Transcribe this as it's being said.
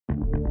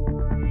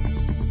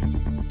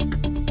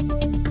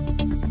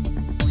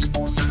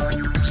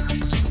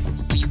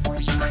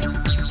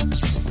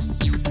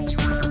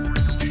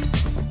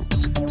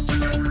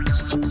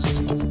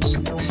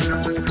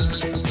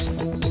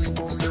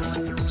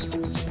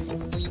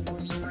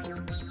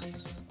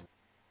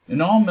In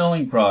all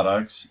milling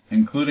products,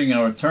 including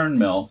our turn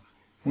mill,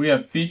 we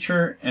have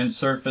feature and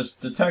surface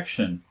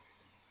detection.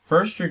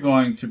 First, you're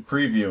going to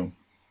preview.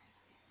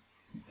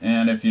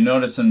 And if you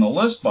notice in the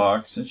list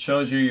box, it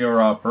shows you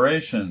your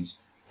operations.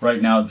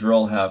 Right now,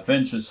 drill 1/2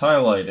 inch is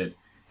highlighted.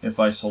 If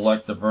I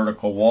select the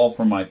vertical wall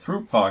for my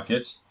through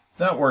pockets,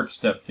 that work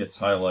step gets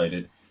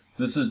highlighted.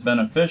 This is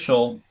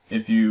beneficial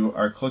if you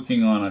are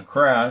clicking on a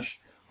crash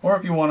or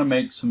if you want to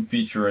make some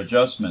feature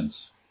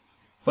adjustments.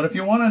 But if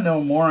you want to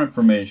know more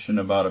information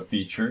about a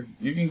feature,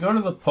 you can go to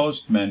the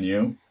Post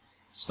menu,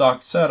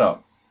 Stock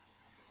Setup.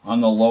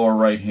 On the lower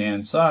right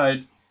hand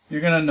side,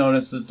 you're going to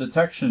notice the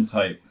detection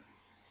type.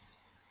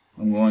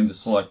 I'm going to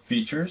select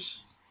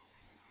Features,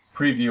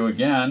 preview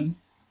again.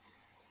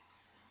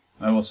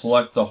 I will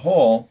select the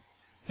hole,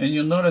 and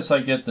you'll notice I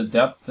get the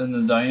depth and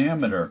the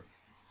diameter.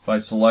 If I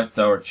select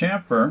our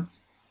chamfer,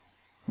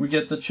 we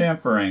get the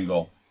chamfer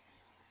angle.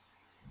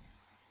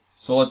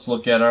 So let's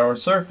look at our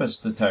surface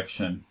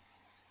detection.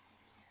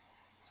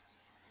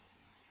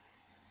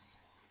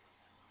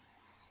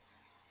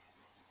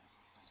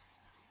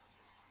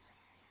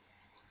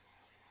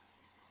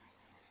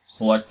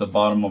 Select the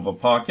bottom of a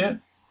pocket,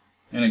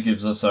 and it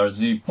gives us our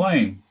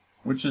Z-plane,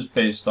 which is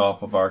based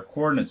off of our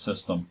coordinate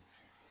system.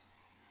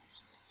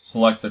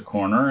 Select the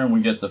corner and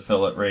we get the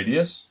fillet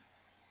radius,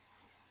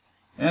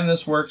 and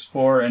this works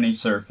for any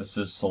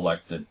surfaces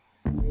selected.